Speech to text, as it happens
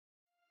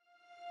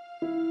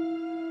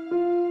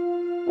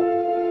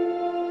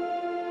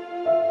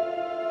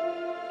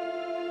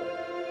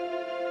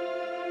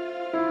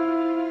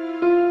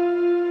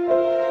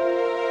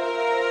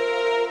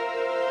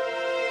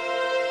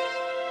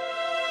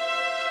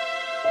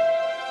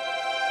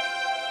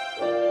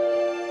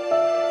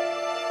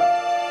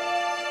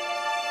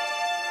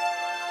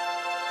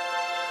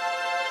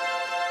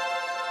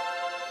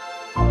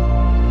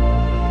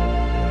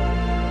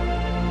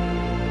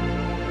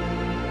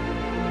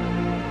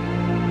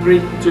3,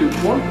 2, 1.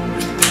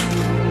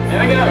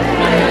 There we go.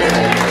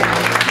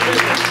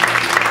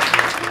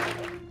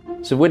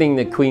 So winning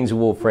the Queen's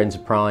Award for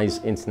Enterprise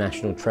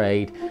International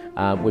Trade,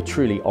 we're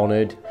truly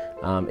honoured.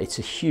 It's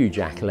a huge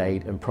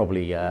accolade and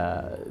probably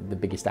the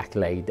biggest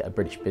accolade that a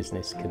British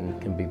business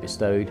can be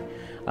bestowed.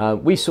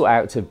 We sought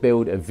out to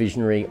build a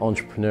visionary,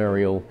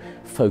 entrepreneurial,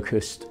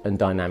 focused and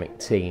dynamic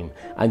team,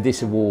 and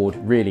this award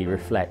really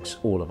reflects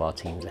all of our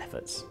team's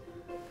efforts.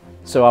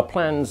 So our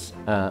plans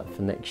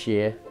for next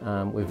year,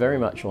 we're very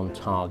much on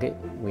target.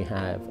 We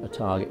have a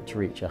target to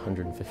reach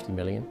 150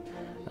 million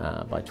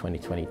by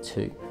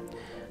 2022.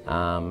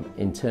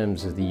 In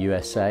terms of the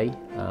USA,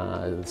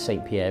 the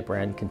St. Pierre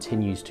brand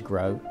continues to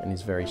grow and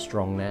is very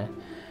strong there.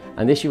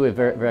 And this year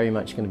we're very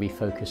much going to be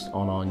focused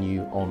on our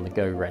new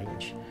on-the-go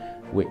range,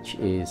 which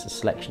is a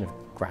selection of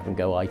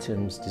grab-and-go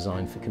items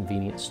designed for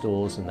convenience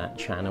stores and that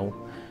channel.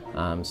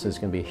 So there's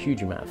going to be a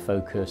huge amount of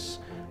focus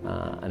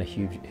and a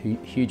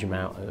huge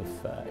amount of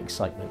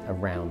excitement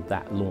around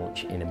that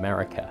launch in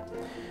America.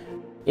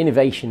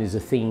 Innovation is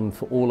a theme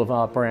for all of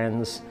our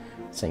brands,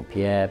 St.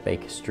 Pierre,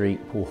 Baker Street,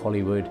 Paul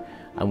Hollywood,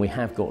 and we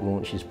have got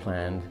launches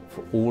planned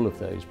for all of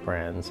those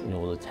brands in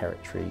all the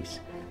territories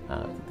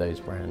that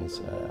those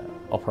brands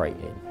operate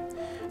in.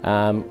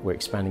 We're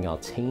expanding our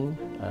team.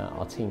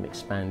 Our team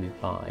expanded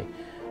by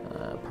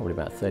probably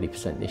about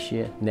 30% this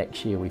year.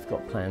 Next year we've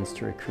got plans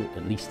to recruit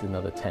at least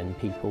another 10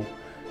 people,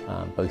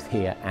 both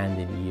here and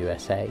in the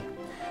USA.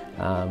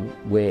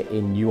 We're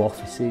in new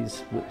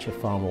offices which are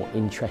far more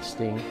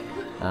interesting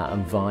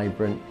and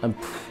vibrant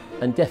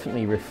and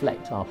definitely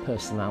reflect our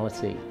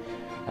personality,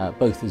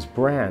 both as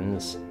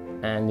brands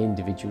and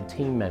individual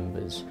team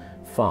members,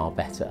 far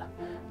better.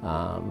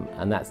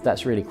 And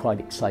that's really quite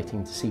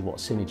exciting to see what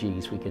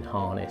synergies we can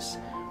harness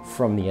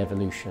from the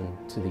evolution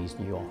to these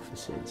new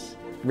offices.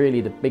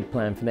 Really the big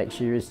plan for next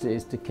year is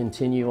to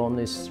continue on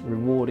this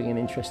rewarding and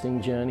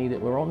interesting journey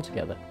that we're on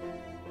together.